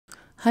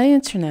Hi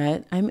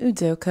Internet, I'm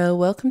Udoka.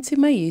 Welcome to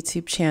my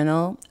YouTube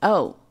channel.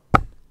 Oh,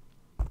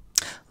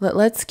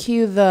 let's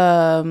cue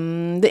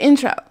the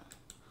intro.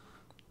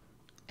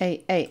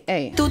 Hey, hey,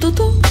 hey.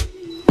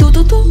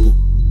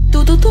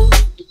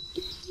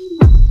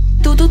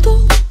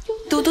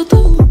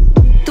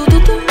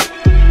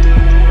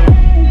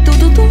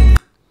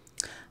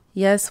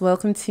 Yes,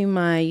 welcome to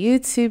my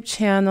YouTube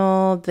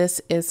channel. This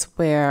is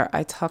where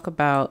I talk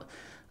about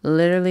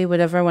literally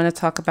whatever I want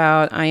to talk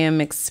about. I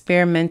am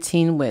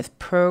experimenting with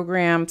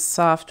programs,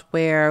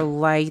 software,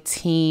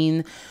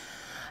 lighting,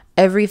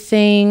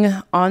 everything.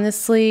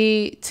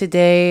 Honestly,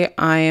 today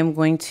I am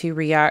going to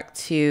react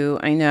to,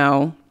 I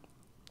know,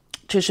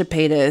 Trisha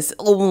Paytas.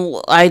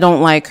 Oh, I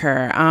don't like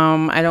her.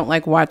 I don't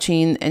like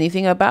watching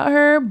anything about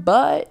her,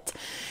 but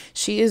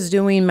she is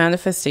doing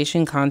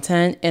manifestation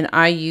content, and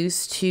I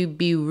used to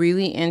be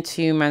really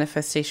into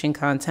manifestation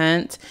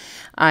content.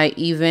 I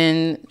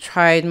even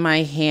tried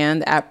my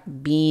hand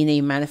at being a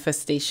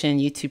manifestation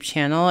YouTube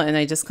channel, and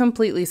I just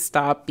completely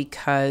stopped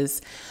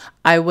because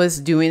I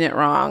was doing it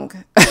wrong.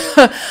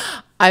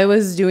 I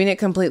was doing it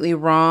completely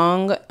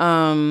wrong.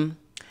 And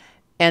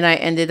I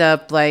ended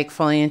up like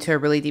falling into a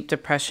really deep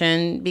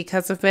depression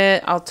because of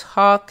it.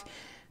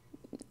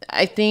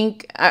 I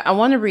think I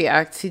want to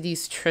react to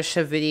these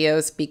Trisha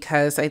videos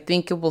because I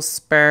think it will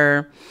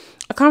spur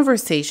a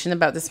conversation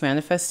about this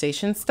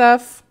manifestation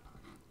stuff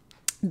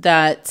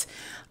that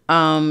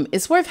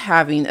is worth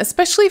having,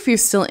 especially if you're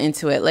still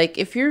into it. Like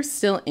if you're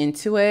still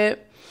into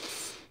it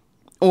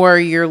or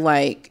you're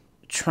like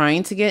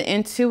trying to get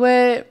into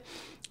it,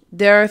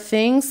 there are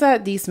things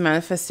that these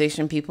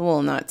manifestation people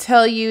will not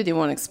tell you. They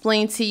won't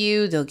explain to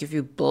you. They'll give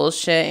you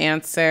bullshit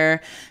answer.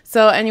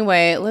 So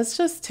anyway, let's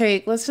just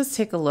take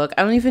a look.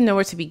 I don't even know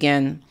where to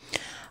begin.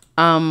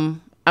 I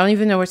don't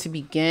even know where to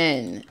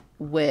begin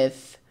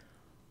with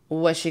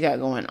what she got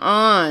going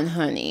on,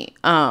 honey.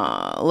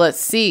 Let's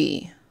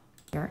see.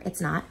 It's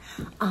not.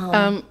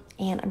 And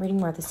I'm reading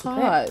more of The Secret.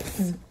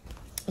 Pause.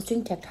 I was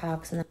doing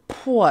TikToks and then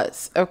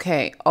Pause.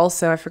 Okay.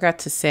 Also, I forgot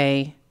to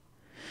say,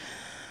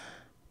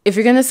 if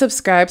you're going to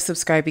subscribe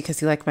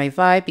because you like my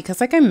vibe.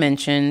 Because like I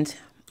mentioned,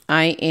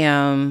 I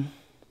am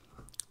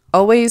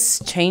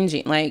always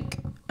changing. Like,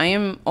 I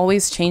am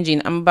always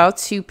changing. I'm about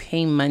to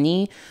pay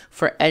money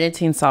for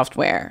editing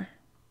software.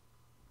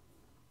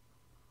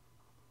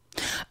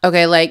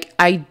 Okay, like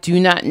I do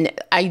not know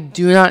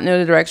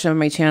the direction of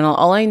my channel.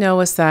 All I know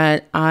is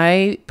that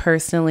I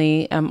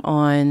personally am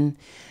on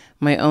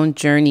my own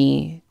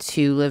journey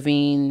to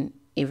living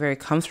a very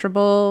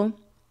comfortable,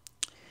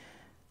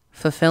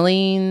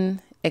 fulfilling,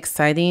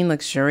 exciting,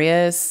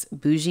 luxurious,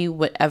 bougie,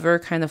 whatever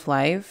kind of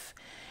life.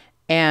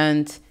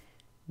 And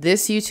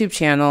this YouTube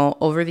channel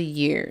over the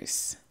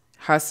years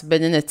has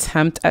been an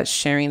attempt at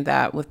sharing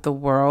that with the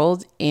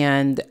world,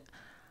 and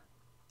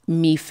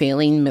me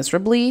failing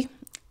miserably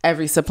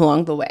every step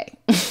along the way.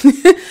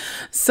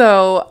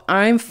 So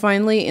I'm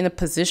finally in a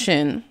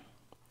position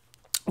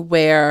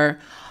where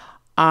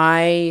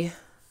I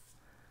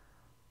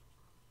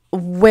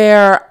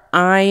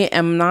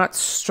am not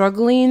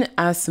struggling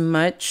as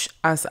much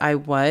as I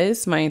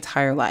was my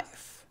entire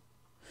life,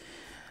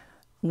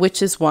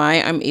 which is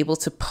why I'm able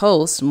to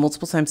post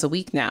multiple times a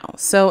week now.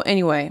 So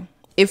anyway,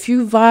 if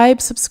you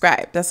vibe,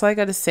 subscribe. That's all I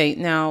got to say.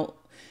 Now,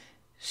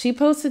 she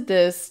posted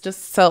this,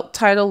 just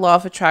self-titled Law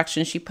of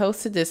Attraction. She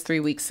posted this 3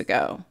 weeks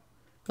ago.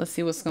 Let's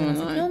see what's going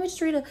on. let me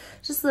just read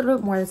just a little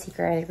bit more of The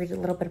Secret. I read a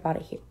little bit about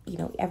it here,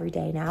 every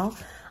day now.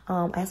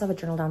 I also have a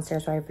journal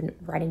downstairs where I've been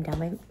writing down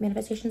my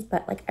manifestations.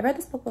 But like I read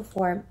this book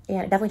before,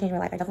 and it definitely changed my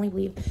life. I definitely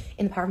believe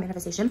in the power of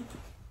manifestation.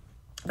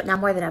 But now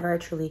more than ever, I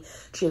truly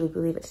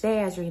believe it.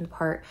 Today I was reading the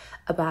part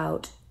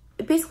about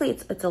basically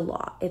it's a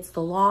law. It's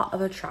the law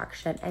of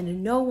attraction,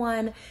 and no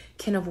one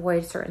can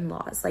avoid certain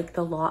laws, like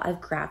the law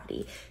of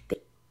gravity.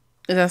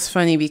 That's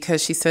funny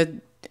because she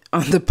said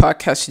on the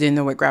podcast she didn't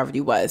know what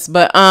gravity was,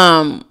 but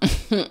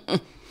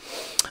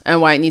and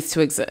why it needs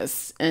to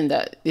exist, and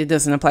that it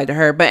doesn't apply to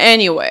her. But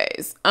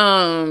anyways,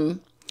 I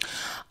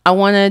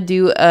want to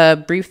do a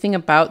brief thing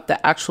about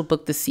the actual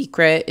book, The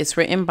Secret. It's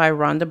written by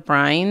Rhonda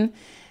Byrne,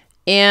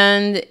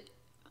 and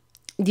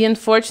the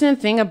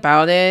unfortunate thing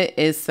about it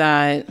is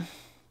that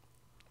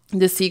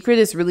The Secret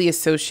is really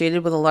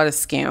associated with a lot of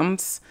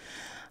scams.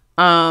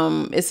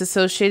 It's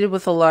associated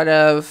with a lot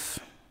of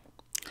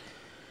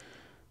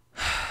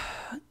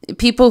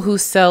people who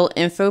sell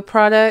info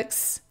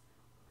products.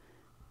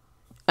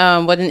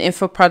 What an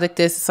info product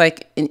is, it's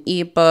like an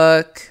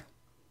ebook,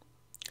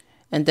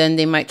 and then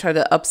they might try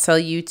to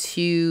upsell you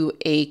to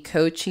a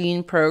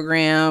coaching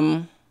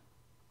program,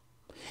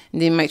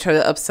 and they might try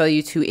to upsell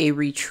you to a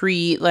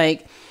retreat.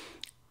 Like,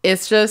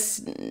 it's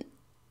just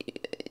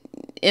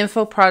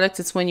info product.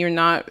 It's when you're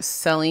not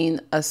selling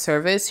a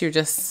service, you're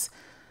just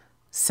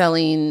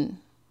selling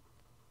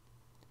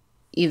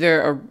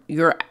either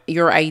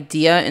your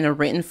idea in a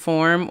written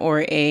form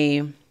or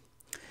a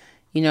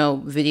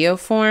video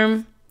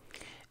form.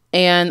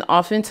 And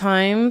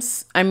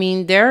oftentimes, I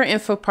mean, there are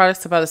info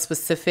products about a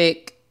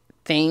specific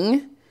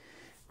thing,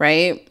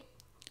 right?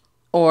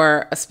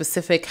 Or a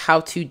specific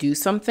how to do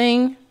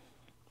something.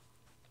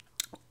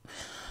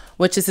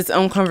 which is its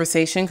own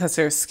conversation because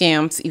there's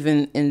scams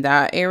even in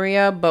that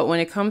area. But when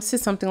it comes to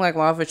something like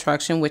law of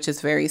attraction, which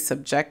is very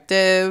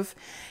subjective,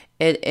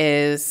 it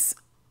is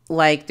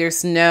like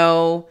there's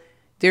no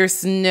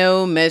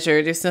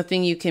measure. There's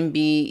nothing you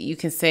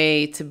can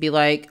say to be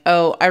like,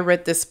 oh, I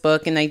read this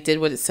book and I did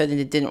what it said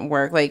and it didn't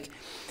work. Like,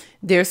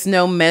 there's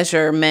no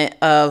measurement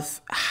of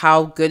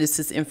how good is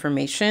this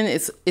information.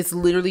 It's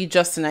literally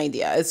just an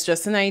idea. It's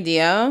just an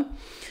idea.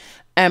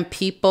 And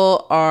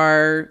people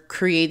are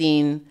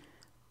creating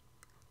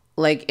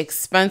like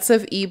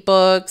expensive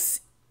ebooks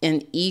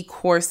and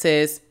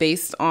e-courses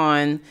based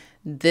on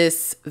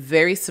this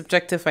very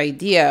subjective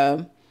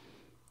idea.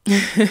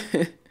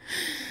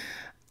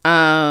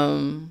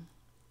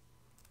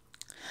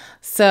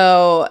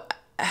 So,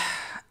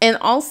 and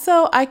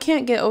also I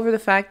can't get over the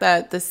fact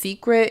that The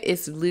Secret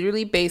is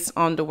literally based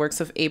on the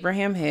works of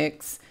Abraham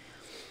Hicks.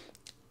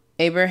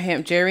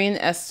 Jerry and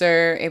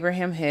Esther,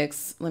 Abraham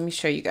Hicks. Let me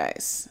show you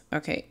guys.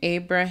 Okay,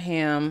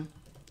 Abraham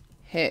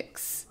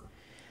Hicks.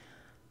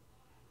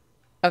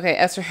 Okay,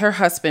 Esther, her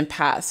husband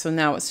passed, so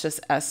now it's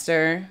just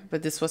Esther,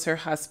 but this was her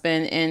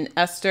husband, and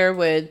Esther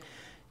would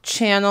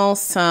channel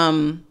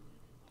some,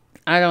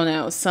 I don't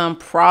know, some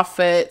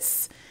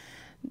prophets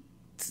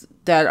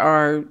that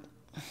are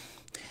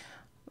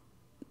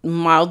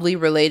mildly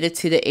related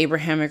to the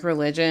Abrahamic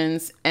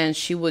religions, and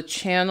she would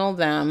channel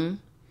them,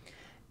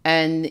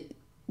 and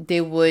they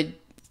would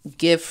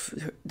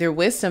give their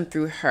wisdom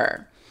through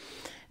her.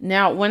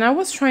 Now, when I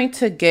was trying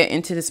to get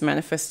into this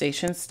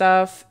manifestation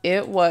stuff,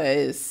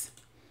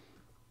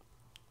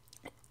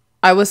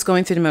 I was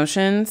going through the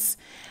motions,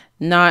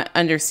 not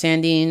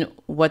understanding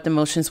what the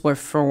motions were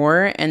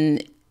for,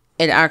 and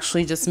it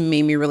actually just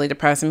made me really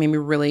depressed and made me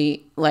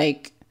really,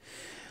 like,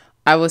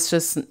 I was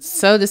just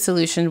so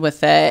disillusioned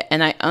with it,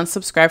 and I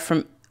unsubscribed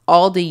from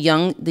all the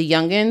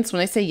youngins.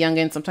 When I say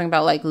youngins, I'm talking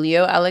about like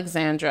Leo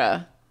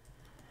Alexandra.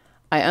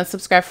 I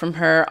unsubscribed from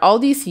her. All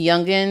these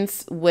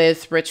youngins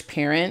with rich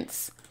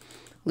parents.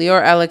 Leo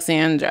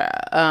Alexandra.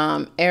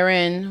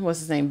 Aaron, what's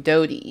his name?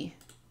 Dodie.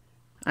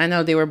 I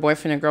know they were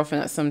boyfriend and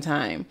girlfriend at some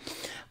time.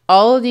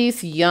 All of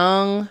these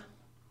young,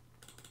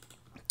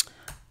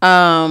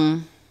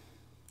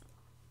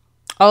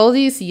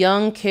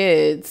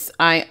 kids,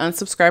 I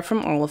unsubscribed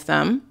from all of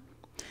them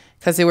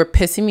because they were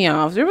pissing me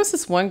off. There was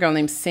this one girl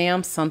named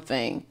Sam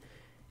something.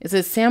 Is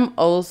it Sam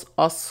Is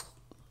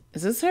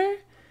this her?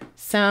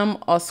 Sam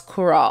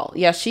Oscural.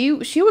 Yeah, she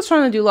was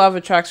trying to do law of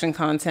attraction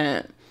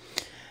content.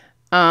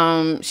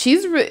 Sam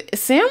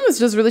was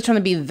just really trying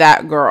to be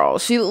that girl.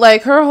 She,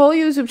 like, her whole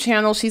YouTube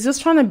channel, she's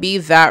just trying to be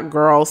that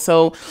girl.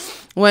 So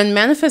when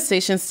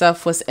manifestation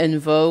stuff was in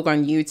vogue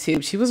on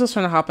YouTube, she was just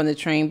trying to hop on the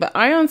train. But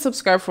I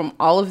unsubscribed from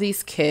all of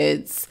these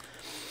kids,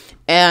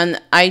 and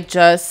I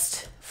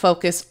just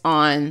focus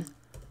on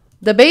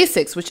the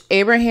basics, which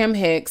Abraham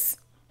Hicks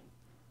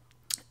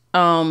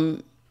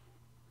is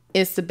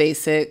the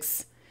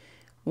basics.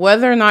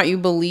 Whether or not you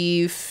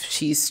believe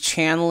she's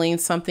channeling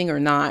something or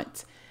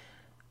not,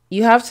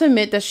 you have to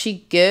admit that she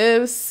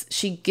gives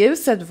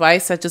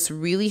advice that just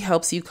really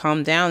helps you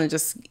calm down, and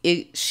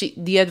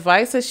the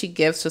advice that she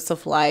gives just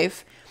of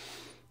life,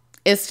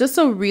 it's just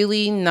a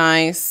really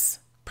nice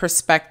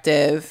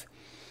perspective.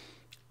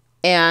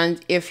 And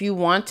if you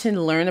want to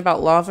learn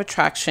about law of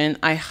attraction,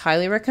 I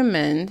highly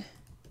recommend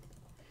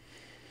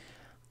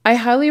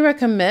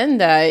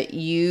that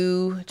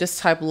you just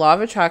type law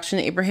of attraction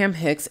Abraham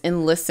Hicks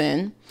and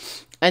listen.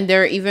 And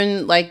there are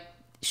even, like,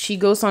 she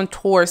goes on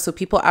tour, so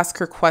people ask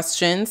her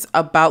questions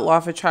about law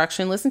of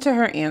attraction. Listen to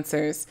her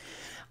answers.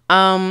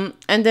 And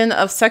then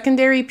of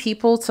secondary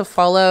people to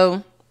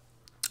follow,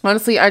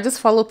 honestly, I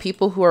just follow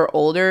people who are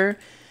older.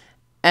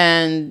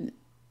 And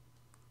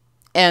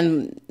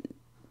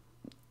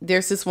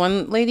there's this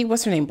one lady,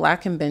 what's her name?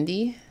 Black and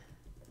Bendy?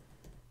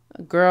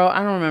 Girl, I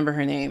don't remember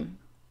her name.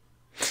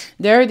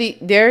 There are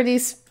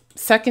these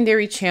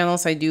secondary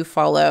channels I do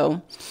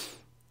follow.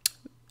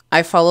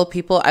 I follow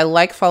people. I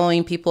like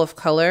following people of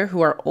color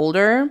who are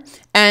older,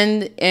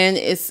 and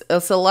it's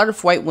a lot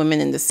of white women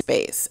in this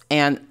space.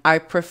 And I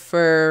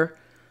prefer,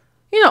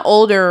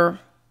 older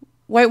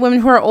white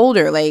women who are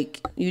older. Like,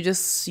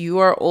 you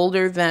are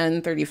older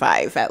than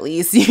 35 at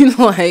least.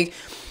 Like,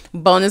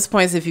 bonus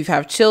points if you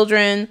have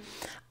children.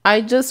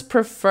 I just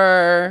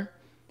prefer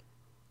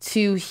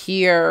to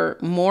hear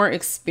more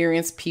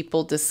experienced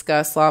people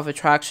discuss law of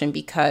attraction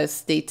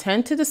because they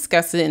tend to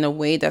discuss it in a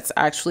way that's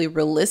actually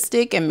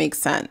realistic and makes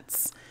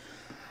sense.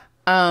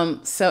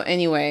 So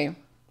anyway,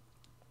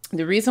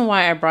 the reason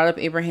why I brought up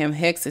Abraham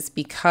Hicks is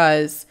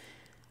because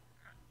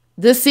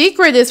The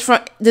Secret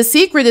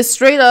is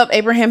straight up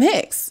Abraham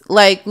Hicks.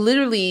 Like,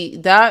 literally,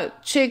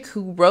 that chick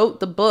who wrote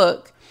the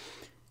book,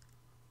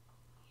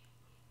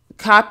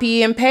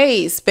 copy and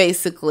paste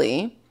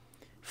basically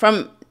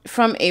from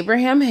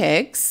Abraham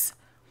Hicks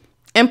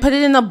and put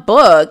it in a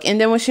book. And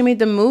then when she made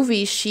the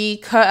movie, she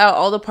cut out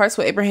all the parts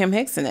with Abraham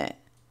Hicks in it.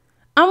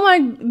 I'm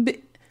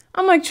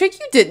like, Trick,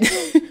 you did.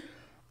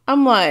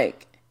 I'm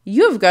like,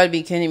 you have got to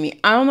be kidding me.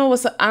 I don't know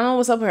what's up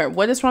with her.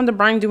 What is Rhonda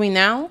Byrne doing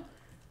now?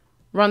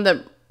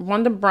 Rhonda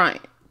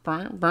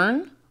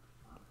Byrne.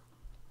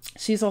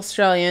 She's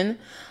Australian.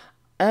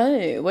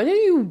 Oh, what are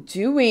you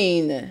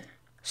doing?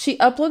 She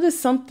uploaded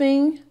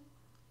something.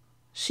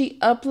 She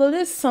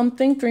uploaded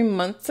something 3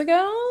 months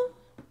ago.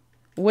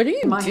 What are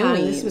you My hand.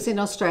 This doing? was in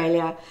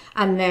Australia.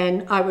 And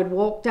then I would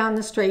walk down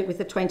the street with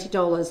the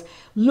 $20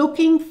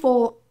 looking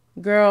for.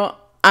 Girl,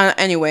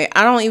 anyway,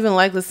 I don't even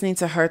like listening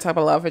to her type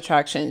of law of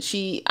attraction.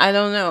 I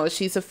don't know.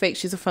 She's a fake.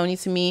 She's a phony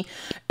to me.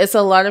 It's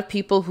a lot of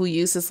people who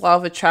use this law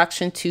of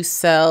attraction to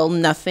sell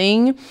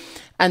nothing,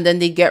 and then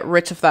they get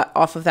rich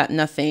off of that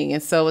nothing.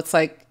 And so it's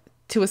like,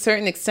 to a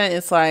certain extent,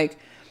 it's like,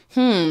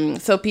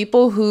 so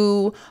people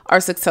who are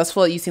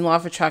successful at using law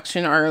of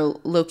attraction are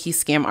low-key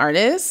scam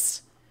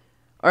artists,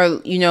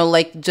 or, you know,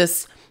 like,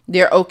 just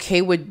they're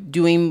okay with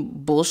doing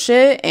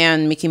bullshit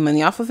and making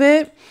money off of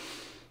it.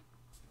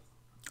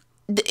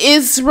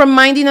 Is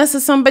reminding us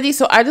of somebody.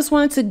 So I just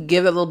wanted to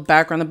give a little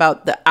background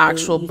about the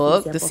actual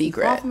book, The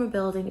Secret. If you fall from a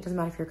building, it doesn't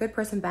matter if you're a good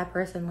person, bad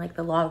person, like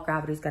the law of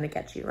gravity is going to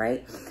get you,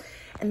 right?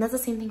 And that's the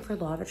same thing for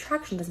law of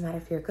attraction. Doesn't matter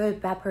if you're a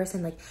good, bad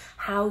person, like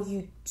how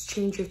you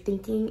change your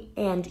thinking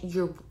and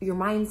your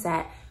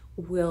mindset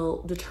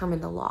will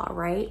determine the law,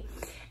 right?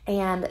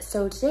 And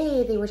so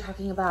today they were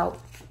talking about.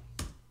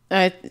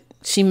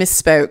 She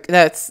misspoke.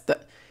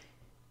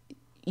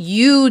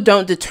 You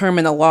don't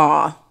determine a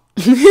law.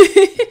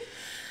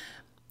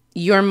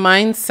 Your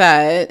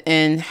mindset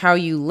and how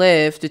you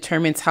live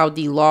determines how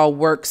the law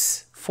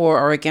works for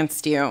or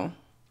against you.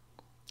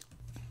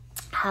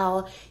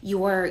 How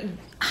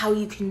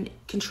you can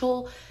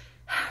control,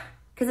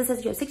 because it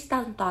says you have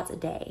 60,000 thoughts a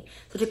day.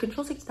 So to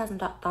control 60,000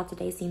 thoughts a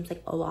day seems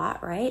like a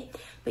lot, right?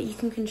 But you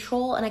can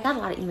control, and I got a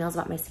lot of emails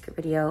about my secret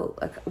video,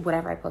 like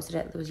whatever I posted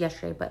it was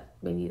yesterday, but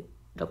maybe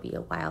it'll be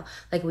a while,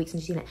 like a week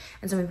since you've seen it.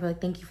 And so people were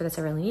like, thank you for this,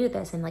 I really needed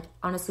this. And like,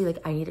 honestly, like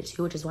I need it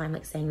too, which is why I'm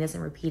like saying this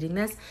and repeating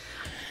this.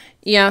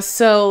 Yeah,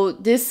 so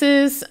this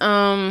is,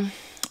 I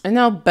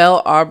know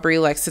Belle Aubrey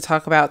likes to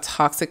talk about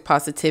toxic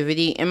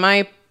positivity.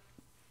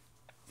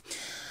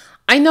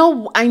 I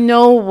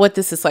know what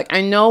this is like. I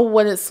know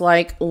what it's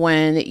like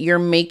when you're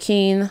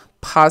making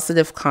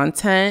positive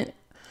content,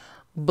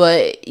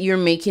 but you're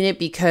making it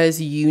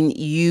because you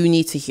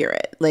need to hear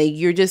it. Like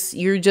you're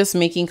just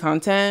making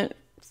content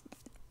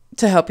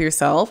to help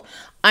yourself.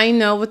 I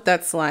know what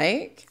that's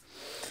like.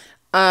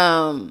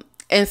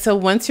 And so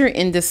once you're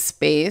in this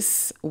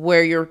space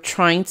where you're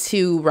trying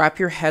to wrap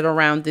your head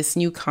around this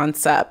new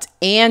concept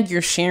and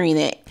you're sharing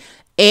it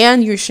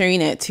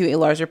to a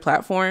larger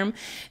platform,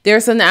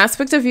 there's an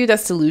aspect of you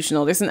that's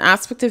delusional. There's an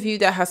aspect of you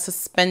that has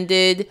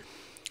suspended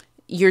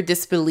your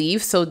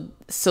disbelief so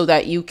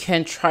that you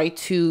can try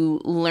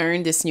to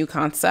learn this new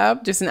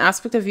concept. There's an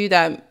aspect of you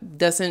that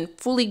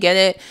doesn't fully get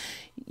it.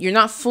 You're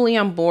not fully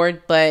on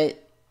board,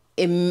 but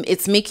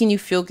it's making you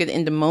feel good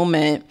in the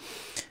moment.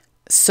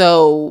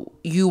 So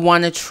you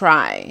want to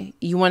try.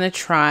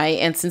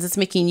 And since it's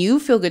making you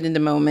feel good in the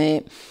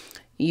moment,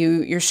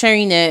 you're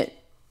sharing it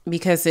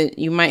because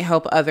you might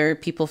help other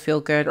people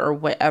feel good or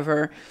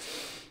whatever.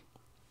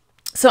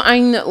 So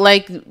I'm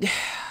like,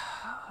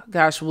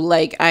 gosh,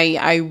 like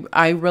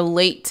I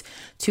relate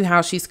to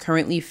how she's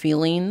currently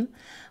feeling.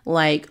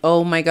 Like,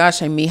 oh my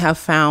gosh, I may have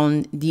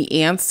found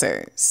the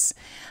answers.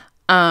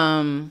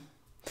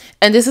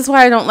 And this is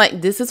why I don't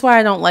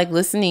like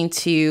listening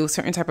to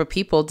certain type of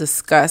people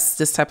discuss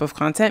this type of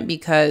content,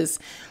 because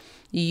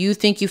you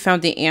think you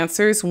found the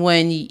answers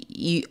when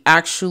you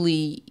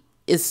actually,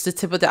 it's the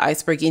tip of the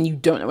iceberg and you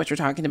don't know what you're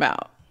talking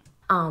about.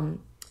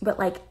 But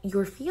like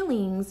your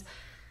feelings,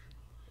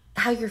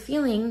 how you're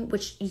feeling,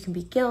 which you can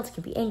be guilt, it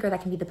can be anger, that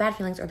can be the bad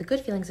feelings, or the good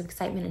feelings of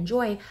excitement and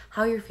joy.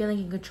 How you're feeling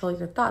can control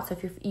your thoughts. So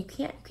if you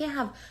can't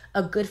have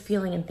a good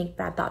feeling and think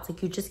bad thoughts.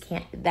 Like you just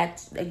can't.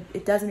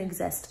 It doesn't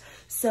exist.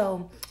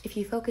 So if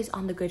you focus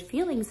on the good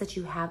feelings that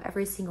you have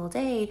every single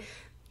day,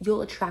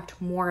 you'll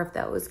attract more of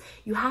those.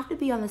 You have to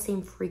be on the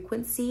same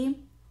frequency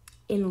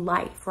in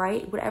life,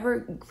 right?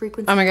 Whatever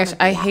frequency. Oh my gosh,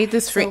 I hate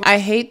this I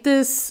hate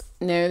this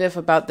narrative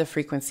about the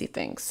frequency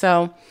thing.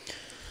 So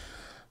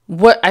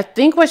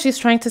what she's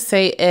trying to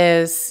say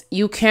is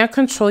you can't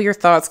control your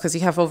thoughts because you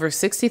have over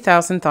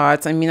 60,000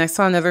 thoughts. I mean, I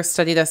saw another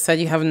study that said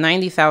you have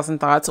 90,000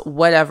 thoughts,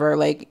 whatever.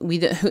 Like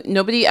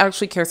nobody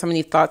actually cares how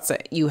many thoughts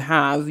that you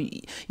have.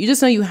 You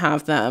just know you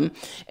have them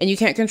and you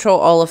can't control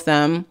all of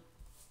them.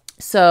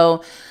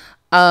 So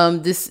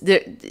this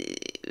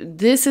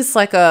is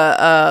like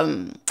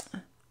a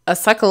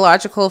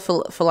psychological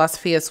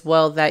philosophy as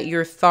well, that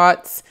your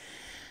thoughts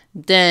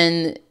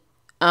then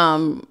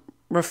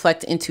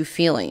reflect into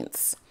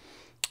feelings.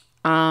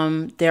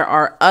 There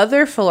are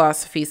other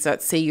philosophies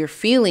that say your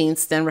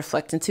feelings then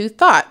reflect into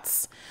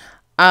thoughts.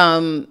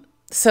 So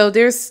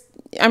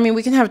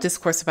we can have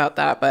discourse about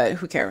that, but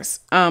who cares?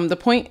 The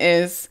point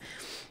is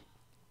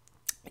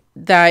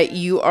that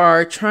you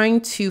are trying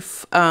to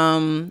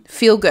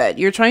feel good.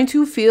 You're trying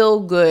to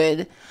feel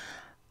good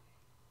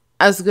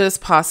as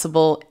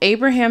possible.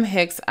 Abraham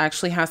Hicks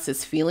actually has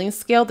this feeling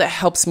scale that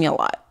helps me a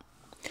lot.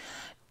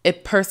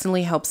 It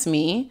personally helps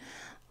me.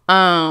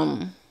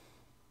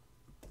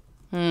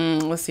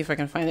 Let's see if I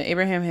can find it.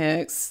 Abraham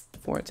Hicks,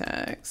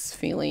 Vortex,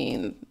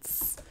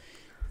 feelings.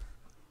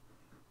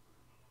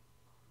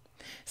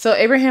 So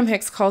Abraham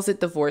Hicks calls it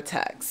the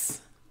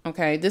vortex.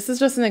 Okay, this is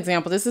just an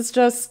example. This is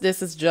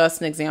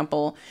just an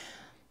example.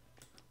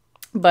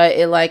 But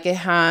it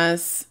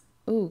has,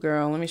 ooh,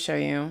 girl, let me show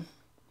you.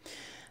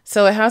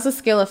 So it has a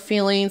scale of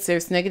feelings.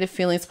 There's negative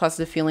feelings,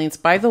 positive feelings.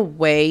 By the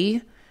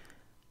way,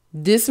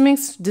 this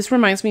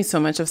reminds me so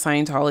much of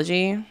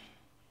Scientology.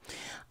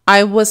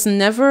 I was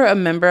never a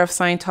member of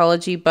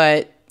Scientology,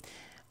 but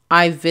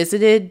I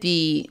visited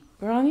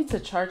girl, I need to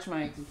charge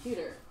my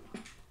computer.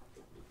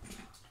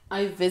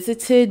 I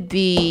visited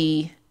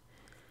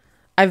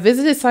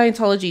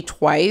Scientology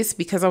twice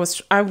because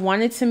I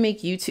wanted to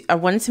make a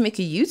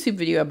YouTube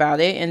video about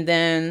it, and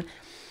then,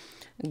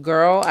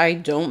 girl, I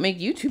don't make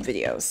YouTube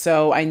videos,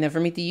 so I never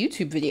make the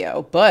YouTube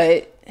video.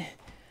 But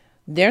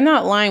they're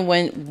not lying.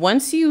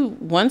 Once you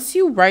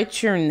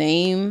write your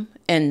name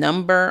and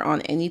number on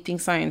anything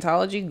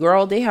Scientology,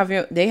 girl, they have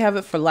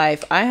it for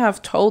life. I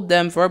have told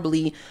them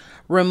verbally,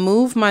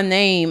 remove my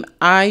name.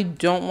 I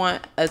don't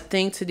want a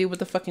thing to do with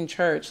the fucking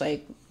church,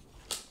 like,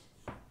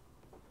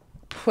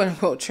 quote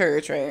unquote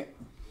church, right?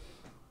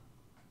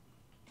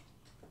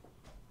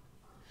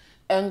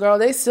 And girl,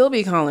 they still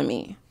be calling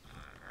me.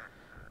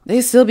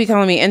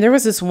 And there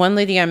was this one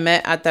lady I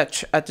met at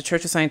the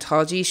Church of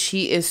Scientology.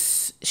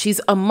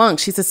 She's a monk.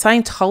 She's a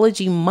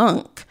Scientology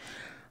monk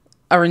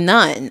or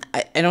nun.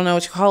 I don't know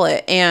what you call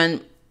it.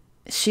 And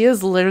she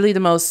is literally the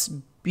most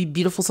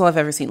beautiful soul I've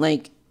ever seen.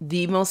 Like,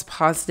 the most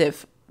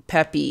positive,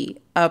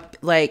 peppy, up,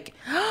 like,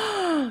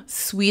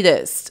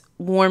 sweetest,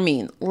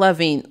 warming,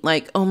 loving,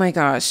 like, oh my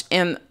gosh.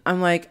 And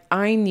I'm like,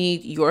 I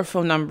need your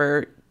phone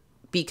number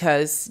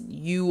because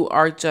you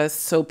are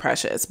just so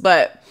precious.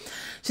 But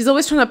she's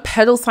always trying to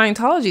peddle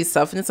Scientology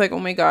stuff. And it's like, oh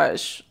my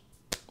gosh,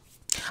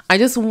 I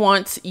just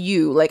want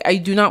you. Like, I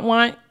do not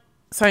want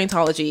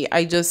Scientology.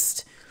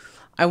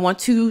 I want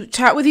to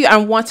chat with you. I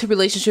want a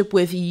relationship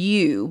with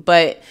you.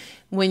 But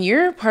when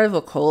you're part of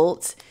a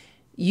cult,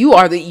 you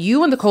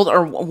and the cult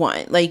are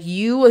one. Like,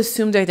 you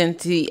assume the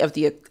identity of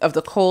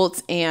the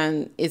cult,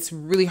 and it's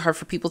really hard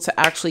for people to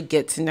actually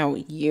get to know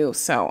you.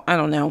 So I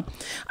don't know.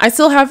 I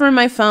still have her on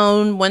my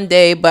phone one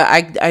day, but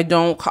I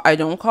don't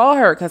call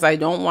her because I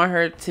don't want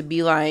her to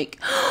be like,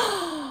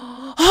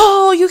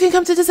 oh, you can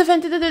come to this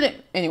event.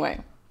 Anyway,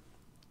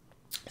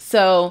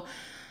 so.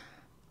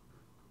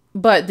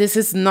 But this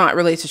is not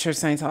related to Church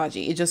of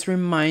Scientology. It just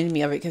reminded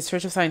me of it because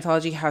Church of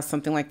Scientology has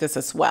something like this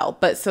as well.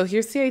 But so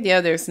here's the idea.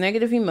 There's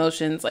negative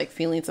emotions like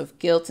feelings of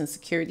guilt,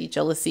 insecurity,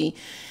 jealousy.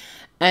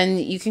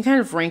 And you can kind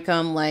of rank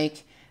them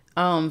like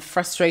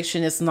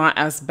frustration is not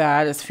as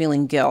bad as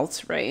feeling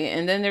guilt, right?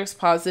 And then there's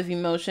positive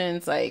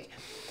emotions like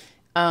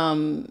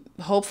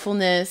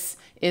hopefulness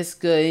is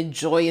good.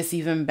 Joy is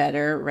even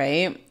better,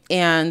 right?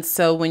 And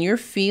so when you're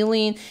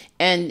feeling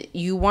and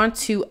you want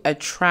to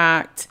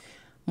attract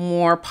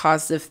more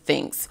positive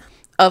things.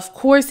 Of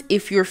course,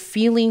 if you're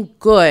feeling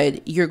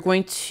good, you're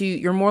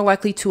more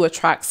likely to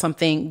attract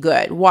something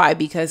good. Why?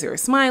 Because you're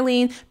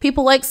smiling.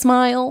 People like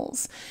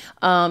smiles.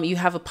 You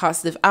have a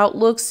positive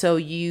outlook, so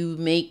you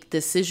make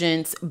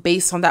decisions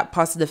based on that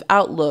positive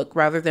outlook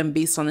rather than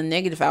based on a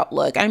negative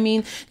outlook. I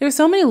mean, there's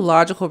so many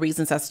logical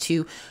reasons as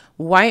to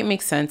why it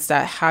makes sense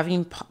that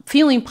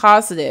feeling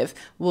positive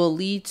will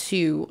lead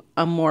to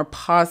a more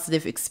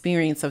positive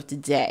experience of the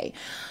day.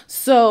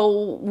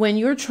 So when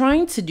you're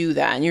trying to do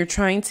that and you're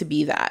trying to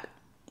be that,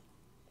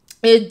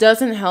 it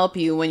doesn't help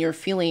you when you're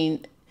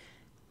feeling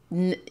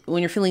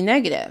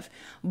negative.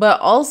 But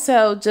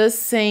also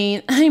just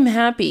saying I'm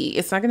happy,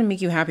 it's not going to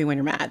make you happy when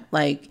you're mad.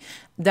 Like,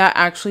 that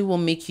actually will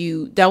make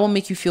you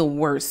feel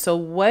worse. So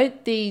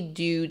what they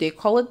do, they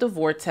call it the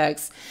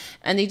vortex,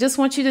 and they just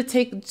want you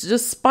to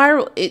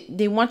spiral it.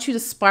 They want you to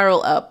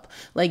spiral up,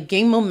 like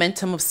gain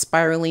momentum of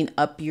spiraling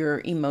up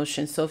your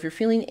emotions. So if you're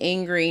feeling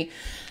angry,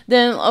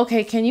 then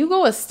okay, can you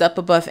go a step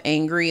above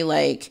angry?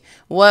 Like,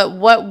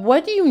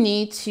 what do you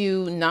need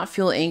to not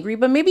feel angry,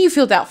 but maybe you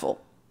feel doubtful?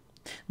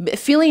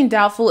 Feeling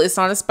doubtful is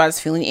not as bad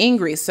as feeling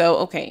angry. So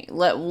okay,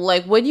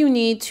 like, what do you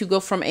need to go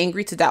from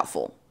angry to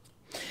doubtful?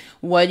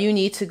 What do you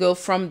need to go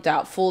from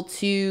doubtful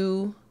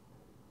to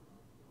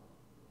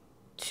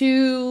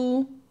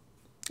a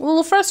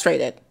little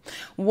frustrated?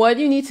 What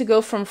do you need to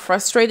go from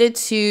frustrated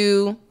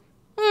to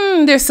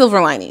there's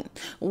silver lining?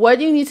 What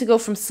do you need to go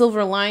from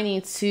silver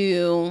lining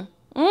to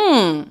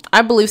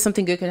I believe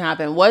something good can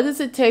happen? What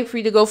does it take for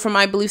you to go from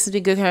I believe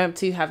something good can happen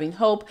to having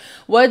hope?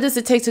 What does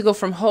it take to go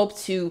from hope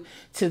to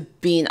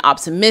being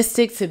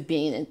optimistic, to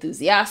being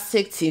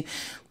enthusiastic, to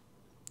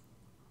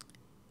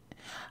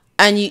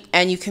and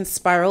you can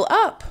spiral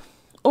up,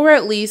 or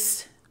at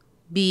least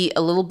be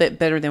a little bit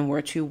better than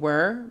what you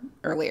were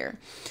earlier.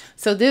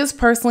 So this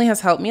personally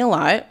has helped me a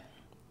lot,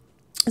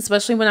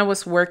 especially when I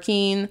was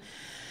working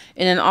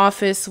in an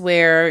office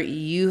where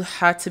you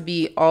had to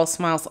be all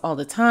smiles all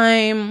the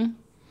time.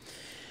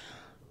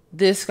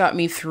 This got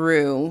me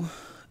through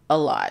a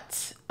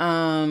lot.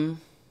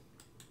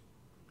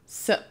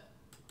 So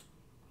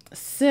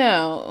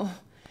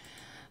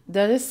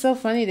that is so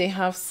funny. They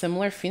have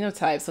similar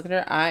phenotypes. Look at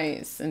their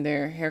eyes and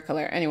their hair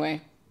color.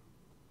 Anyway,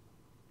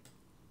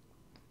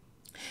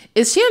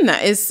 Is she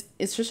is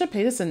Trisha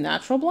Paytas a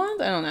natural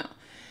blonde? I don't know.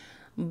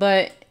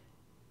 But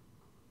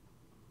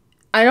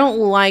I don't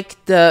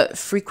like the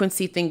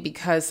frequency thing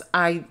because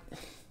I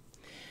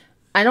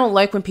don't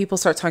like when people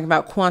start talking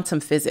about quantum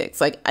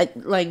physics.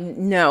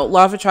 No,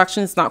 law of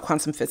attraction is not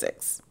quantum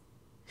physics.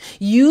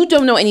 You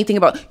don't know anything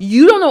about,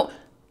 you don't know.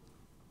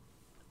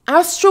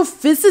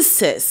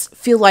 Astrophysicists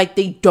feel like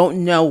they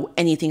don't know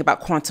anything about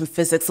quantum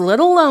physics, let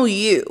alone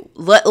you.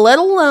 Let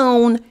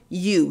alone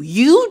you.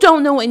 You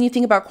don't know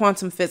anything about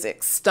quantum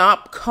physics.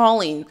 Stop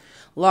calling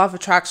law of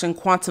attraction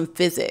quantum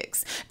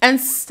physics. And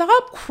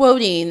stop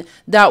quoting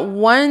that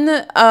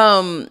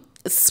one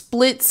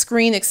split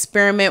screen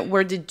experiment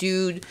where the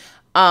dude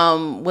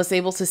was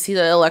able to see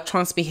the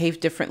electrons behave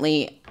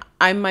differently.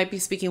 I might be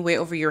speaking way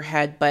over your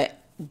head, but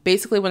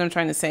basically what I'm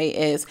trying to say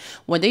is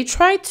when they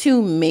try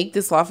to make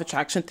this law of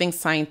attraction thing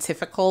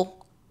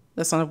scientifical,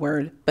 that's not a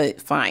word,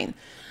 but fine.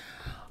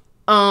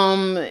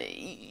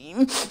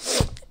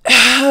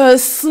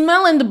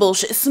 Smell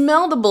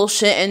the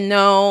bullshit and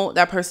know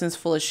that person's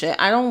full of shit.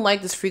 I don't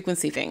like this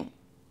frequency thing.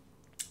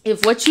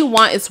 If what you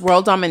want is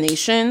world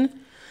domination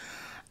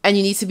and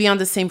you need to be on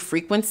the same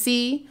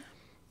frequency,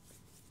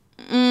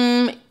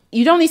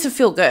 you don't need to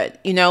feel good.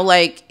 You know,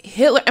 like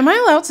Hitler, am I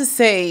allowed to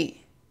say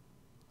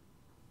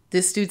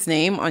this dude's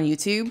name on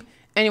YouTube?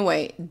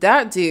 Anyway,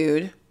 that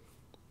dude,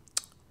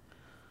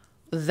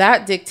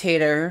 that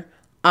dictator,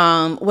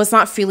 was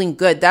not feeling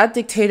good. That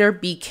dictator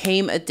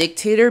became a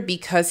dictator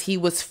because he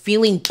was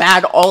feeling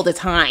bad all the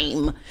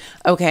time.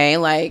 Okay,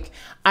 like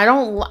I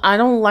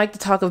don't like the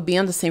talk of being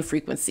on the same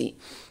frequency.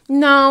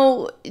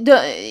 No,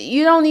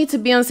 you don't need to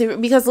be on the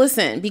same, because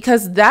listen,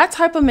 because that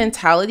type of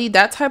mentality,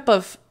 that type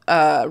of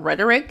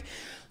rhetoric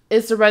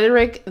is the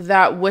rhetoric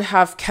that would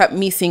have kept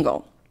me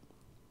single.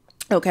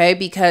 Okay,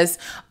 because,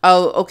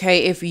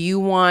 if you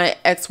want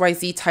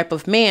XYZ type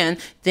of man,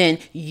 then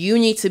you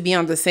need to be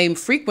on the same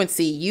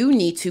frequency. You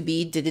need to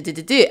be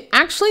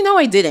Actually, no,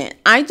 I didn't.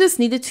 I just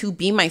needed to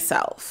be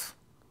myself.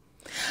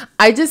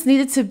 I just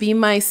needed to be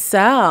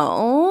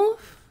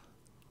myself.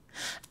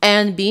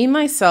 And being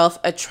myself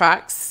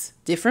attracts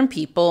different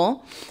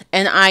people.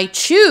 And I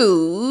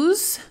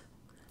choose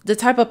the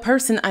type of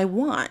person I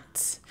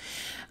want.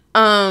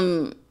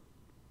 And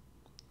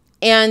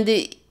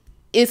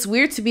it's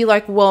weird to be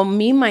like, well,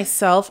 me,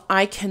 myself,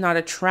 I cannot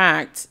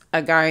attract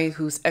a guy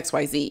who's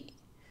XYZ.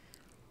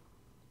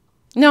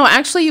 No,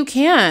 actually you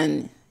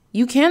can.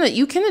 You can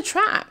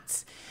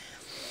attract.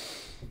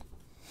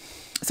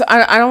 So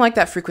I don't like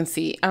that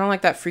frequency. I don't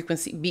like that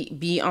frequency.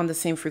 Be on the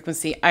same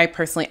frequency. I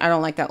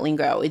don't like that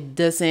lingo. It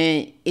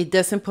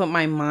doesn't put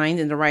my mind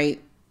in the right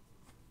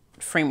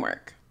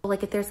framework.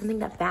 Like if there's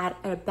something a bad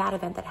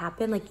event that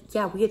happened, like,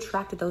 yeah, we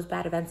attracted those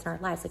bad events in our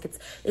lives. Like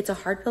it's a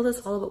hard pill to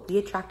swallow, but we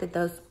attracted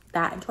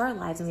that into our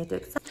lives and we have to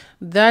accept.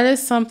 That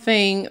is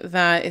something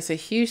that is a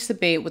huge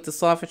debate with this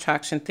law of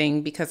attraction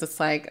thing, because it's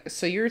like,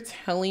 so you're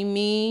telling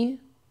me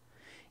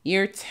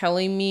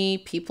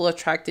people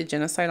attracted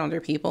genocide on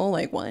their people?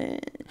 Like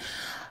what?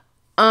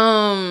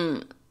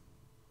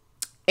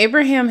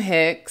 Abraham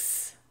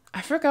Hicks,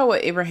 I forgot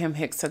what Abraham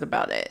Hicks said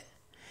about it.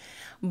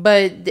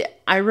 But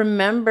I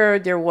remember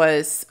there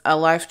was a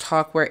live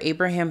talk where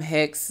Abraham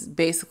Hicks,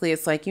 basically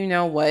it's like, you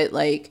know what,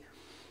 like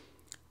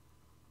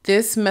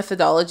this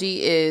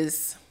methodology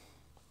is,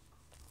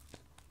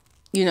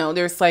 you know,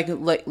 there's like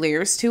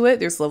layers to it.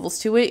 There's levels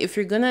to it. If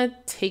you're going to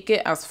take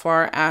it as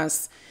far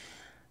as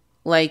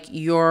like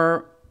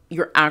your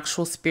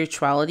actual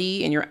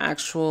spirituality and your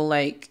actual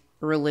like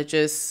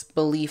religious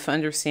belief,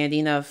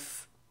 understanding of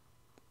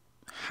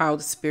how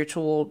the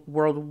spiritual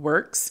world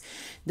works,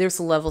 there's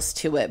levels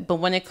to it. But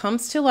when it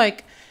comes to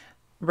like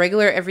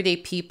regular everyday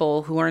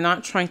people who are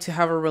not trying to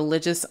have a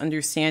religious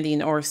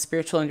understanding or a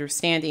spiritual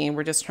understanding,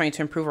 we're just trying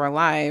to improve our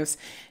lives,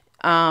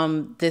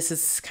 this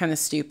is kind of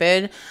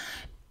stupid.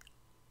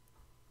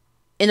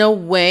 In a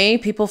way,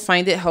 people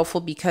find it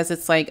helpful because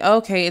it's like,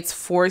 okay, it's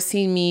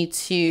forcing me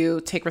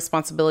to take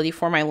responsibility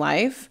for my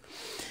life.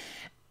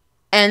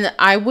 And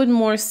I would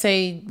more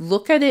say,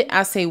 look at it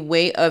as a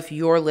way of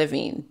your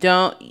living.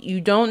 You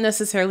don't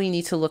necessarily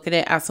need to look at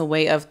it as a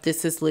way of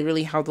this is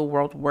literally how the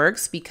world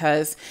works,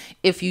 because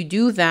if you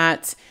do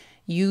that,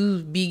 you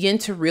begin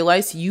to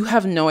realize you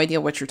have no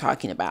idea what you're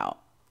talking about.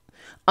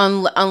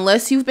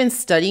 Unless you've been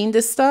studying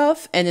this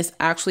stuff and it's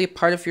actually a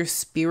part of your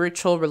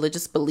spiritual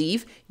religious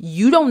belief,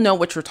 you don't know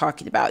what you're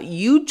talking about.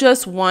 You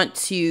just want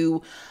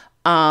to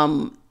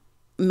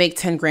make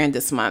 10 grand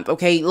this month.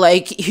 Okay.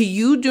 Like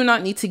you do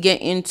not need to get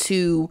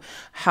into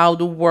how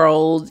the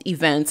world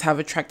events have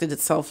attracted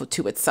itself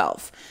to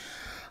itself.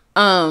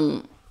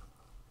 So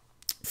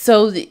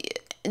the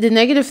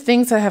negative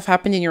things that have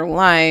happened in your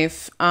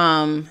life,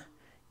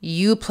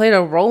 you played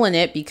a role in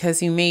it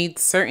because you made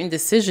certain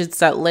decisions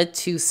that led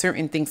to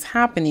certain things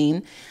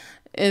happening.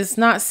 It's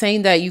not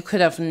saying that you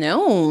could have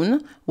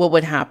known what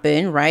would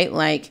happen, right?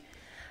 Like,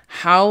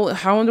 how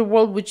in the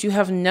world would you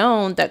have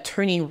known that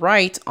turning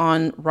right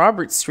on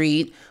Robert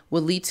Street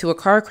would lead to a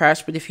car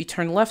crash, but if you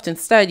turn left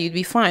instead, you'd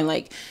be fine?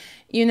 Like,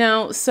 you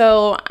know,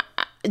 so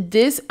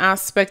this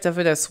aspect of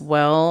it as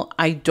well,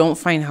 I don't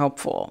find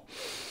helpful.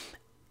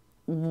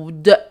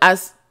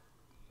 As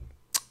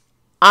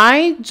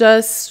I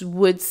just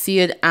would see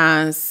it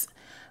as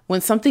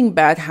when something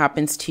bad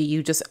happens to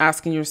you, just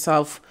asking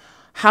yourself,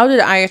 how did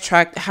I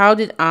attract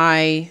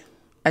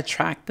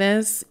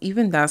this?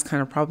 Even that's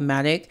kind of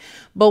problematic.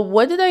 But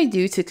what did I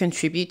do to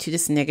contribute to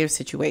this negative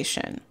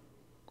situation?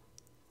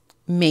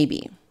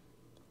 Maybe.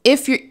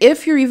 If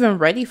you're even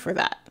ready for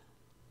that.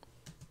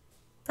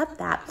 Accept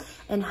that.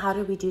 And how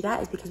did we do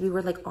that? Is because we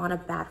were like on a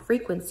bad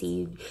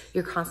frequency.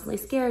 You're constantly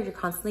scared, you're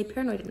constantly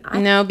paranoid.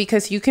 And no,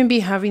 because you can be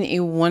having a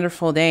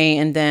wonderful day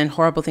and then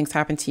horrible things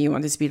happen to you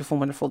on this beautiful,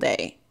 wonderful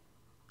day.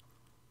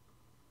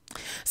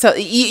 So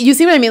you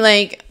see what I mean?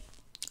 Like,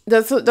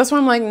 that's why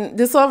I'm like,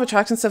 this law of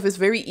attraction stuff is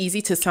very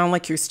easy to sound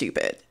like you're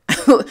stupid.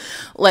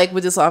 Like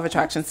with this law of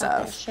attraction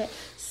stuff. Shit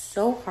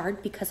so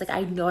hard because like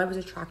I know I was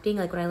attracting,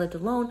 like when I lived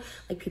alone,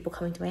 like people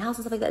coming to my house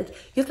and stuff like that. Like,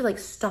 you have to like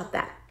stop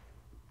that.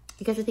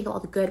 You have to think of all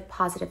the good,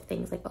 positive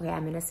things. Like, okay,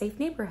 I'm in a safe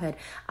neighborhood.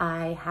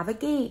 I have a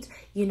gate.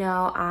 You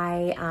know,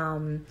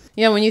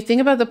 Yeah, when you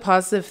think about the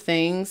positive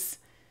things,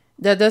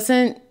 that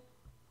doesn't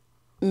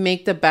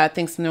make the bad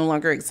things no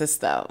longer exist,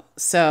 though.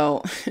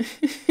 So,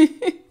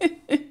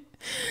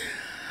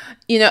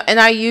 you know, and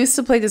I used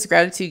to play this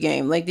gratitude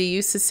game. Like, they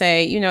used to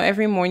say, you know,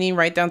 every morning,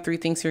 write down 3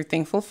 things you're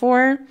thankful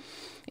for.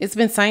 It's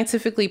been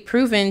scientifically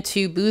proven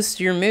to boost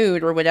your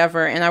mood or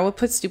whatever. And I would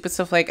put stupid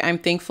stuff like, I'm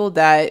thankful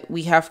that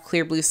we have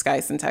clear blue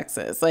skies in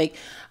Texas. Like,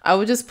 I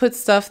would just put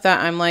stuff that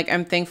I'm like,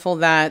 I'm thankful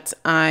that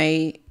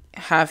I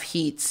have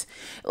heat.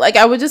 Like,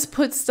 I would just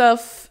put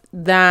stuff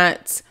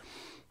that,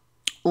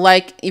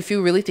 like, if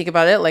you really think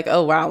about it, like,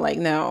 oh, wow, like,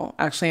 no,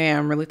 actually, I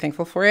am really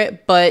thankful for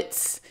it.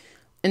 But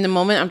in the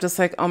moment, I'm just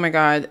like, oh, my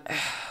God,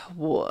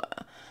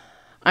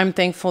 I'm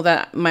thankful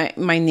that my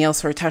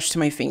nails are attached to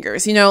my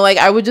fingers. You know, like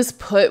I would just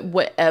put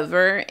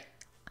whatever.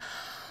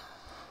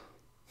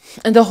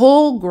 And the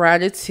whole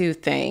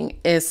gratitude thing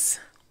is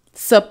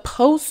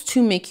supposed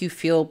to make you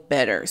feel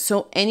better.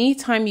 So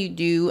anytime you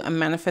do a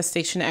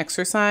manifestation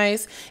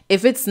exercise,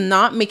 if it's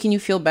not making you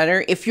feel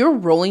better, if you're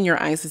rolling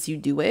your eyes as you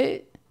do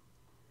it,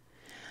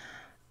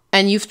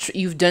 and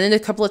you've done it a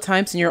couple of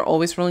times and you're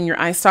always rolling your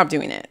eyes, stop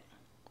doing it.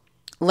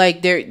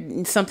 Like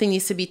something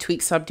needs to be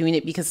tweaked, stop doing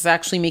it because it's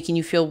actually making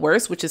you feel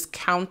worse, which is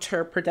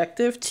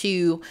counterproductive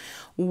to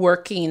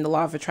working the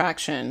law of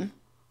attraction.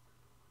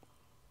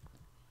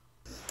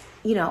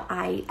 You know,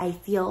 I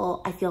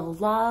feel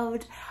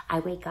loved. I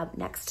wake up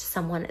next to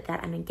someone that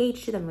I'm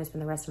engaged to, that I'm going to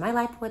spend the rest of my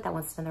life with, that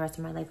wants to spend the rest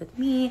of my life with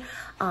me.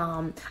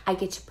 I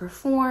get to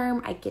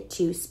perform. I get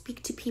to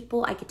speak to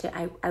people.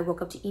 I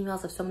woke up to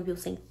emails of so many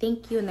people saying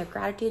thank you and their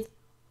gratitude.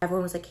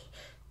 Everyone was like,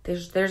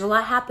 there's a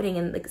lot happening,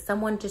 and like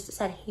someone just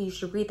said, hey, you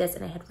should read this,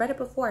 and I had read it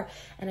before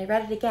and I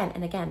read it again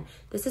and again.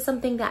 This is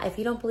something that if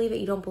you don't believe it,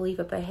 you don't believe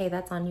it, but hey,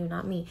 that's on you,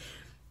 not me.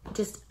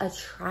 Just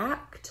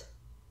attract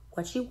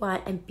what you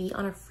want and be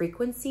on a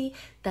frequency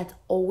that's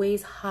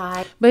always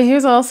high. But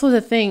here's also the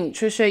thing,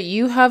 Trisha,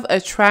 you have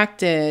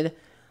attracted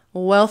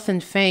wealth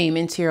and fame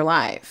into your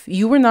life.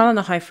 You were not on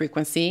a high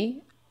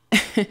frequency.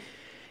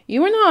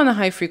 You were not on a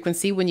high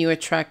frequency when you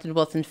attracted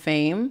wealth and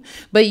fame,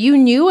 but you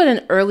knew at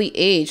an early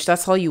age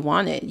that's all you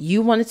wanted.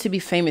 You wanted to be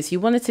famous.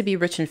 You wanted to be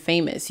rich and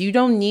famous. You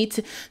don't need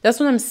to. That's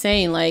what I'm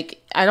saying. Like,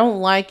 I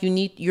don't like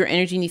your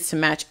energy needs to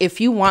match.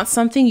 If you want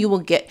something, you will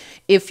get.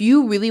 If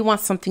you really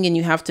want something and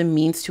you have the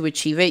means to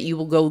achieve it, you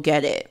will go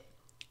get it.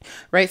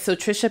 Right? So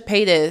Trisha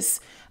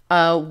Paytas,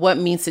 what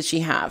means did she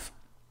have?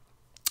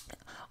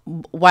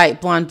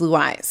 White, blonde, blue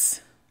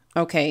eyes.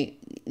 Okay,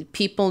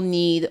 people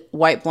need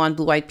white, blonde,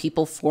 blue-eyed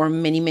people for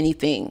many, many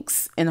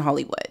things in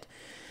Hollywood.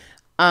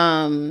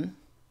 I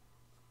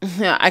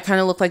kind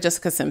of look like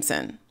Jessica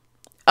Simpson.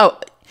 Oh,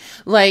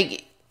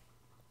 like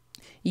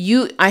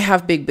I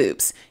have big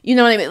boobs. You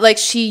know what I mean? Like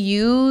she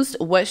used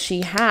what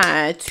she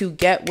had to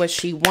get what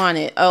she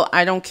wanted. Oh,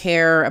 I don't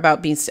care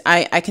about being.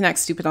 I can act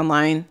stupid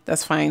online.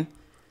 That's fine.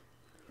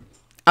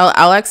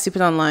 I'll act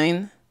stupid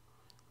online.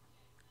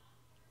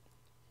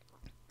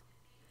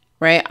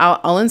 Right?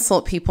 I'll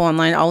insult people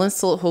online. I'll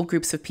insult whole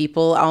groups of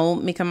people. I'll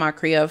make a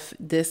mockery of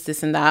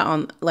this, and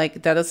that.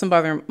 Like, that doesn't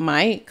bother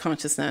my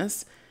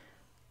consciousness.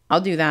 I'll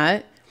do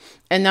that.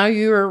 And now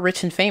you're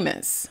rich and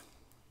famous.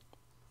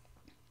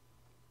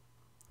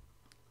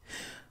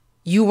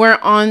 You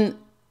weren't on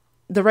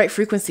the right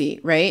frequency,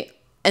 right?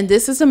 And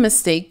this is a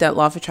mistake that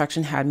Law of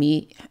Attraction had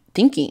me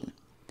thinking.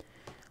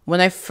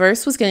 When I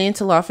first was getting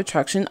into Law of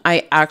Attraction,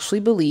 I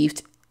actually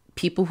believed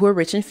people who are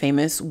rich and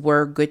famous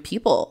were good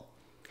people.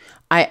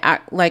 I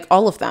act like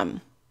all of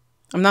them.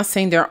 I'm not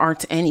saying there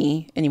aren't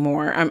any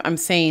anymore. I'm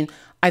saying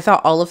I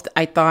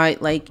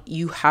thought like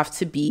you have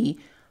to be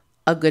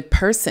a good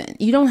person.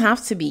 You don't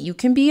have to be. You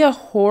can be a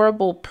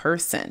horrible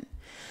person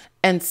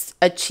and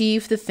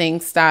achieve the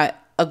things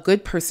that a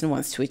good person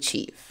wants to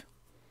achieve.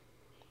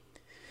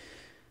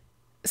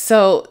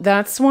 So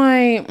that's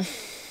why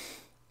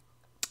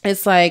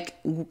it's like,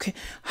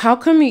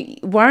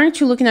 why aren't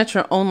you looking at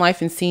your own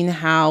life and seeing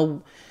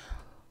how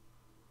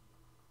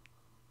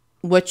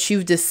what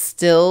you've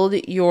distilled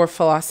your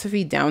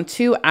philosophy down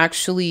to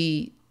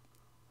actually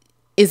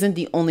isn't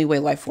the only way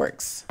life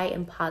works. I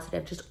am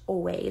positive, just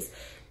always.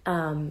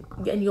 And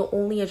you'll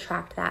only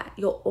attract that.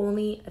 You'll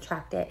only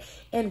attract it.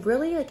 And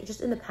really, like,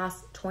 just in the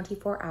past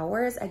 24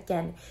 hours,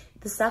 again,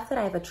 the stuff that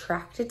I've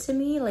attracted to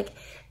me, like,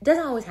 it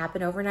doesn't always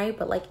happen overnight,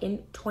 but like in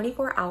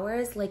 24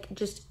 hours, like,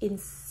 just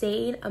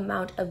insane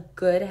amount of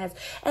good has,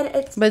 and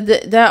it's. But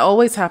that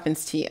always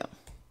happens to you.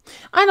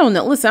 I don't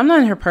know. Listen, I'm not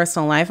in her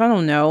personal life. I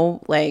don't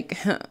know. Like,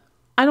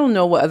 I don't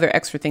know what other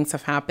extra things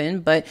have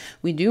happened, but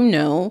we do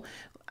know,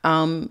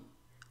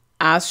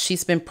 as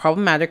she's been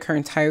problematic her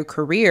entire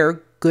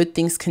career, good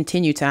things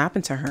continue to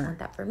happen to her. I don't want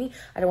that for me.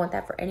 I don't want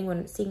that for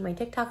anyone seeing my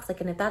TikToks.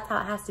 Like, and if that's how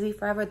it has to be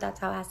forever, that's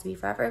how it has to be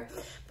forever.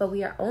 But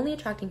we are only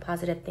attracting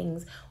positive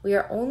things. We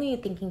are only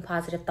thinking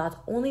positive thoughts.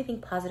 Only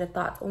think positive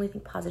thoughts. Only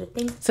think positive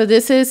things. So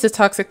this is the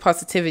toxic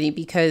positivity,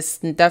 because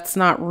that's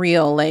not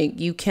real. Like,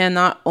 you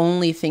cannot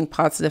only think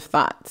positive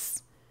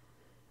thoughts.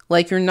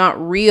 Like, you're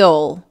not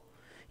real.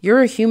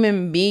 You're a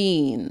human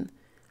being.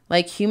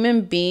 Like,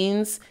 human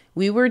beings,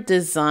 we were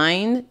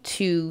designed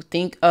to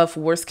think of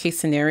worst case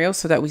scenarios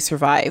so that we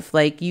survive.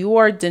 Like, you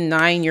are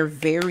denying your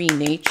very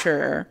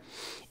nature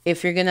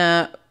if you're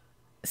gonna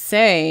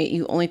say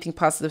you only think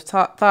positive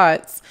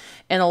thoughts.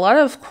 And a lot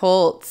of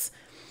cults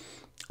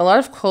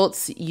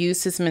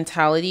use this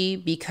mentality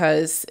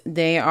because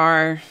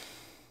they're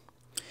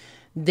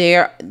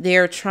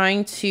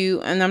trying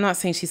to, and I'm not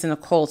saying she's in a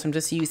cult, I'm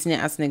just using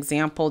it as an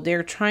example.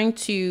 They're trying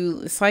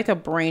to, it's like a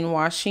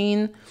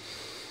brainwashing,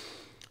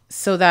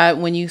 so that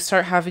when you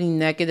start having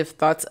negative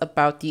thoughts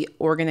about the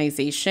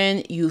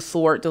organization, you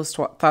thwart those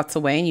thoughts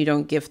away and you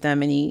don't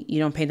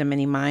pay them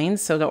any mind,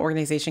 so the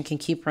organization can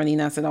keep running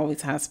as it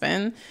always has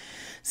been.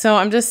 So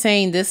I'm just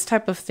saying, this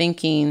type of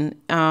thinking,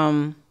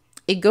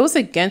 it goes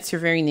against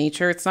your very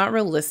nature. It's not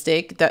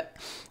realistic.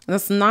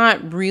 That's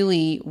not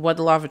really what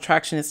the law of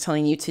attraction is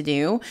telling you to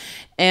do,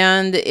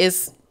 and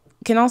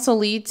can also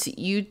lead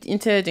you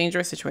into a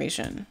dangerous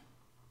situation.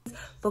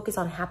 Focus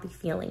on happy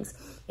feelings.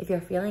 If you're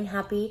feeling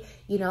happy,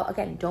 you know,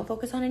 again, don't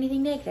focus on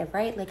anything negative,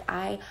 right? Like,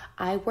 I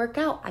work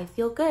out, I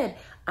feel good.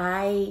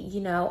 I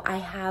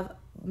have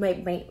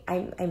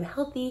I'm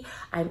healthy.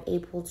 I'm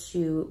able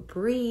to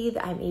breathe.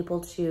 I'm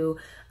able to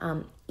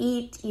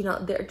eat. You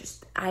know,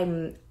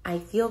 I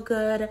feel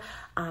good.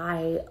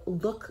 I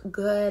look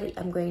good.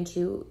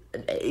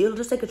 You'll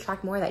just like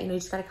attract more of that. You know, you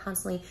just gotta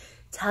constantly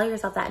tell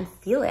yourself that and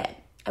feel it.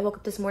 I woke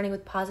up this morning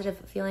with positive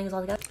feelings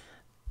altogether.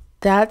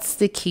 That's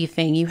the key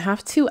thing. You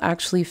have to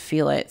actually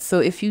feel it. So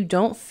if you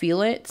don't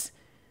feel it,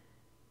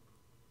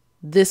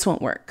 this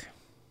won't work.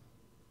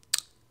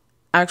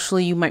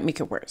 Actually, you might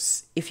make it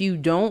worse if you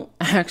don't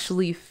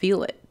actually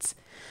feel it.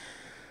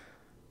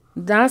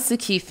 That's the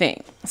key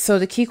thing. So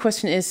the key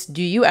question is,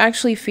 do you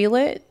actually feel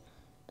it?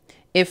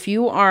 If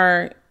you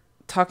are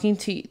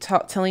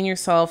telling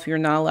yourself you're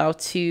not allowed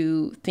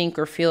to think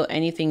or feel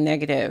anything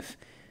negative,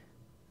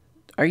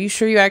 are you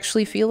sure you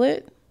actually feel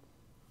it?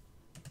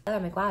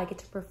 I'm like, wow, I get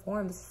to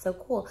perform. This is so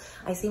cool.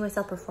 I see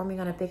myself performing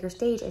on a bigger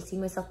stage. I see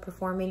myself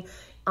performing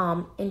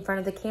in front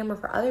of the camera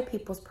for other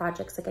people's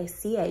projects. Like, I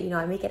see it, you know,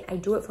 I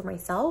do it for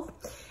myself.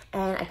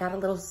 And I got a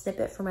little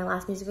snippet for my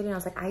last music video, and I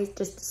was like, I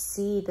just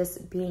see this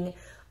being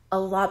a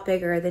lot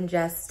bigger than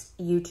just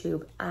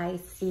YouTube. I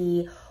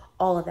see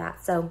all of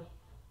that. So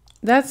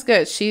that's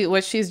good.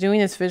 What she's doing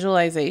is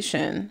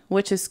visualization,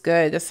 which is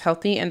good. That's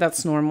healthy and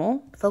that's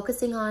normal.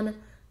 Focusing on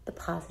the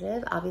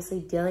positive, obviously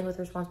dealing with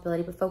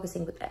responsibility, but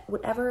focusing with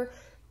whatever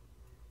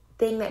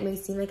thing that may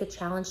seem like a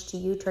challenge to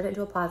you, turn it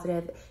into a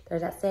positive.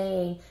 There's that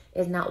saying,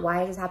 is not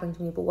why is this happening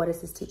to me, but what is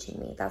this teaching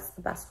me? That's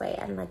the best way.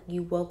 And like,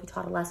 you will be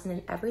taught a lesson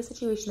in every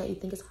situation that you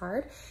think is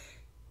hard,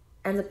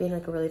 ends up being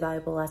like a really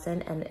valuable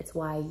lesson, and it's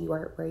why you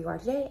are where you are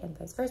today, and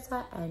vice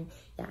versa. And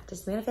yeah,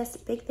 just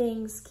manifest big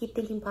things, keep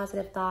thinking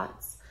positive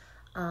thoughts.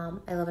 I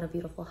live in a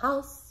beautiful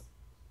house.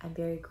 I'm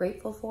very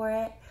grateful for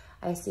it.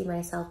 I see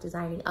myself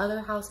designing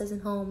other houses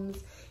and homes,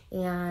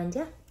 and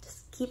yeah,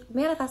 just keep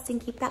manifesting,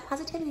 keep that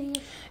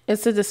positivity.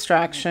 It's a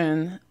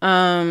distraction.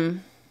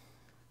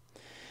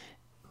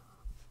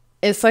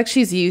 It's like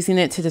she's using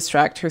it to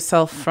distract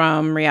herself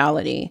from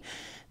reality.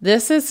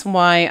 This is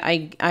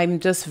why I'm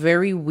just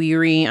very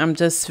weary. I'm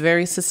just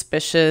very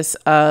suspicious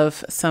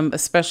of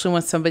especially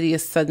when somebody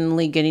is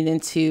suddenly getting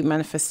into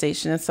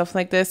manifestation and stuff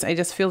like this. I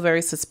just feel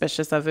very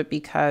suspicious of it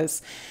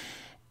because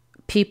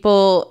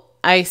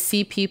I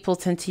see people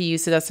tend to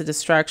use it as a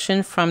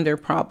distraction from their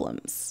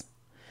problems.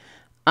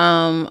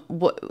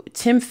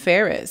 Tim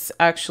Ferriss,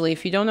 actually,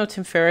 if you don't know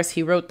Tim Ferriss,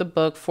 he wrote the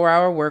book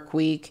 4-Hour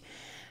Workweek,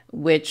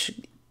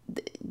 which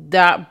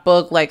that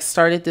book like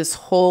started this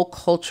whole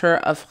culture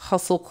of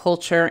hustle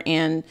culture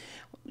and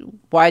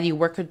why do you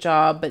work a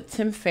job? But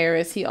Tim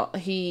Ferriss,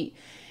 he's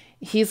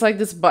like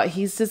this, but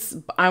he's this,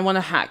 I want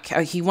to hack.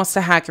 He wants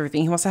to hack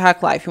everything. He wants to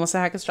hack life. He wants to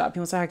hack his job. He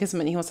wants to hack his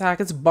money. He wants to hack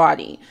his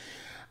body.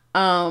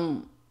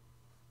 And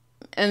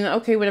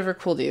okay, whatever,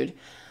 cool dude.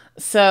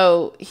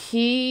 So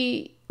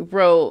he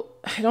wrote,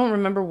 I don't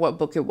remember what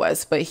book it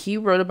was, but he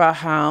wrote about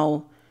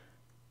how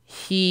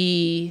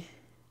he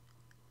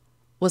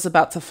was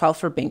about to file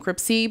for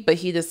bankruptcy, but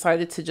he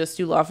decided to just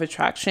do law of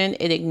attraction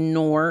and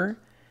ignore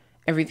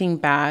everything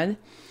bad.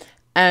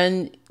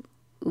 And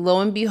lo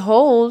and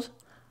behold,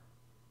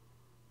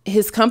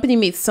 his company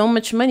made so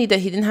much money that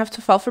he didn't have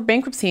to file for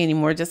bankruptcy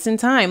anymore just in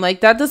time.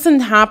 Like, that doesn't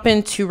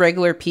happen to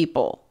regular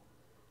people.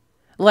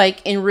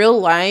 Like, in real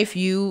life,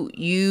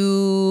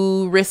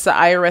 you risk the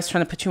IRS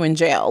trying to put you in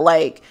jail.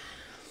 Like,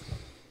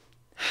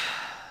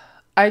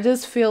 I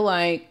just feel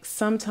like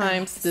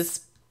sometimes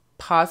this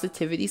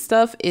positivity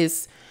stuff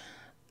is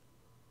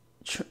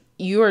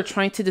you are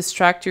trying to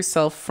distract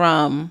yourself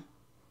from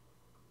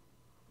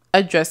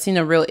addressing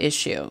a real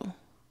issue.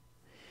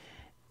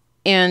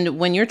 And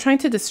when you're trying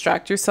to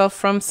distract yourself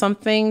from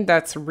something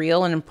that's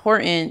real and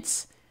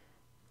important,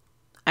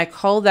 I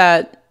call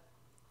that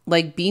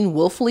like being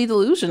willfully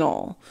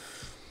delusional.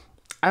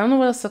 I don't know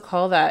what else to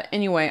call that.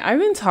 Anyway, I've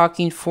been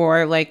talking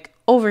for like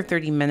over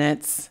 30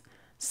 minutes,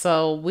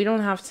 so we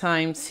don't have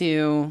time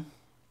to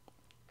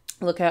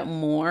look at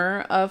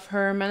more of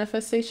her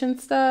manifestation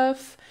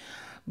stuff.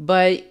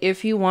 But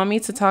if you want me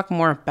to talk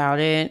more about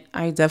it,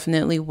 I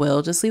definitely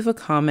will. Just leave a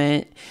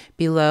comment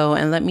below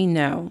and let me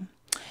know.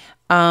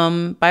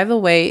 By the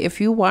way, if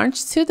you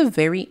watch to the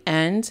very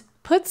end,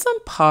 put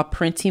some paw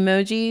print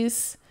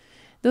emojis.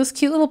 Those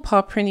cute little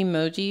paw print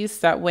emojis.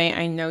 That way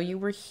I know you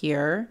were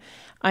here.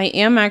 I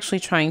am actually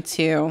trying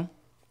to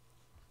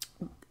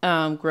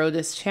grow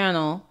this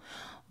channel,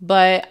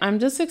 but I'm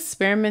just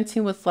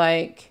experimenting with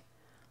like,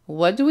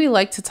 what do we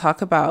like to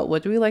talk about?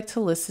 What do we like to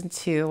listen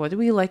to? What do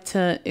we like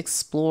to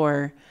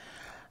explore?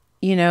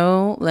 You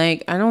know,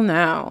 like, I don't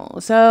know.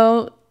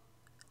 So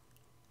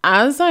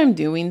as I'm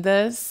doing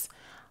this,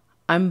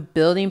 I'm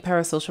building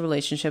parasocial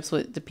relationships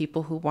with the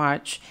people who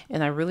watch,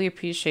 and I really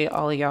appreciate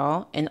all of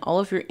y'all and all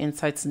of your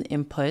insights and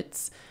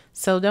inputs.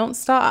 So don't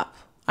stop.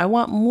 I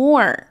want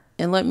more,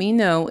 and let me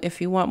know if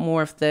you want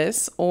more of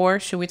this, or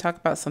should we talk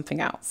about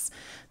something else?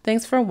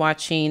 Thanks for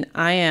watching.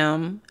 I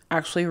am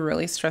actually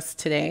really stressed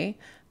today.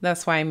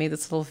 That's why I made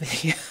this little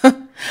video.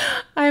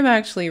 I'm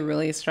actually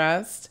really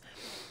stressed,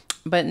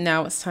 but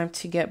now it's time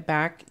to get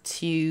back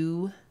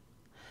to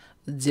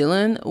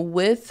dealing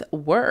with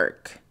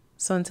work.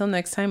 So until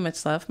next time,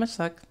 much love, much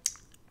luck.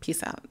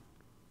 Peace out.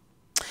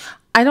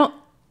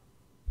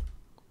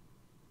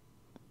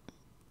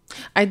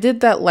 I did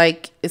that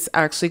like it's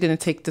actually going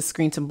to take the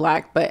screen to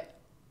black, but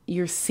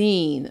you're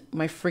seeing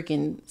my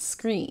freaking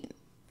screen.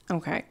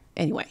 Okay.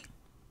 Anyway.